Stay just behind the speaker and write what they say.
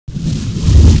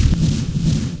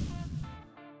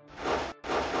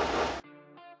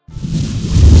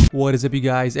What is up, you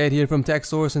guys? Ed here from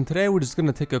TechSource, and today we're just going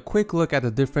to take a quick look at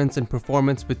the difference in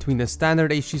performance between the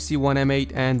standard HTC One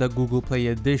M8 and the Google Play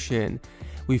Edition.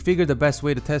 We figured the best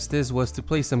way to test this was to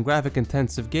play some graphic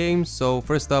intensive games. So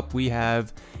first up we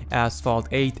have Asphalt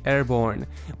 8 Airborne.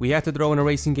 We had to throw in a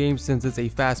racing game since it's a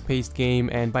fast paced game,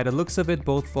 and by the looks of it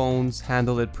both phones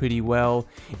handle it pretty well.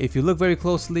 If you look very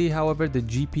closely, however, the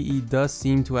GPE does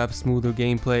seem to have smoother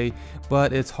gameplay,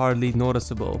 but it's hardly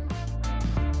noticeable.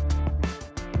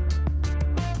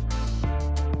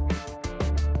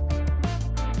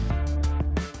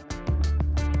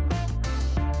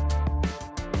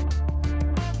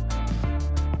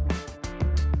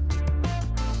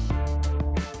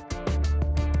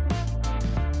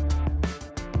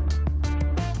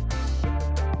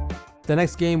 The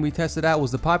next game we tested out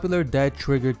was the popular Dead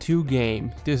Trigger 2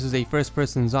 game. This is a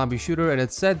first-person zombie shooter, and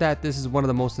it's said that this is one of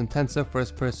the most intensive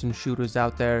first-person shooters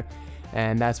out there,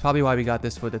 and that's probably why we got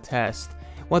this for the test.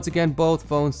 Once again, both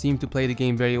phones seem to play the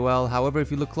game very well. However,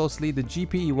 if you look closely, the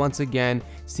GPE once again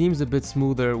seems a bit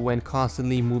smoother when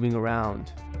constantly moving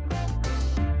around.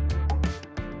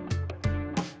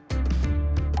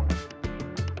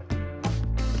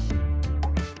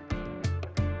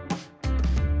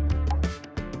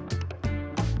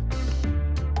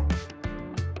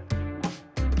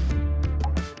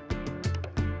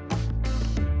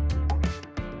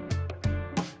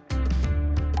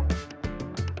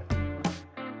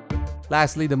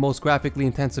 Lastly, the most graphically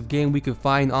intensive game we could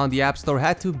find on the App Store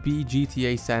had to be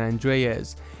GTA San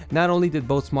Andreas. Not only did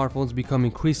both smartphones become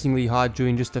increasingly hot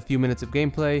during just a few minutes of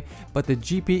gameplay, but the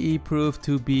GPE proved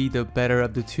to be the better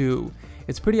of the two.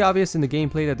 It's pretty obvious in the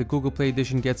gameplay that the Google Play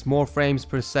Edition gets more frames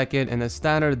per second, and the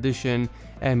standard edition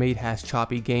M8 has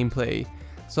choppy gameplay.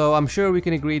 So I'm sure we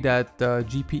can agree that the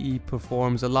GPE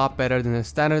performs a lot better than the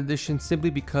standard edition simply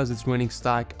because it's running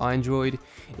stock Android.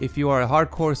 If you are a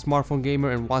hardcore smartphone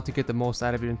gamer and want to get the most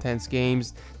out of your intense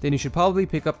games, then you should probably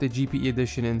pick up the GPE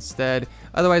edition instead.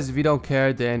 Otherwise, if you don't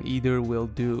care, then either will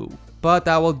do. But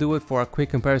that will do it for a quick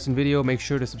comparison video. Make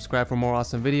sure to subscribe for more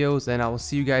awesome videos, and I will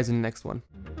see you guys in the next one.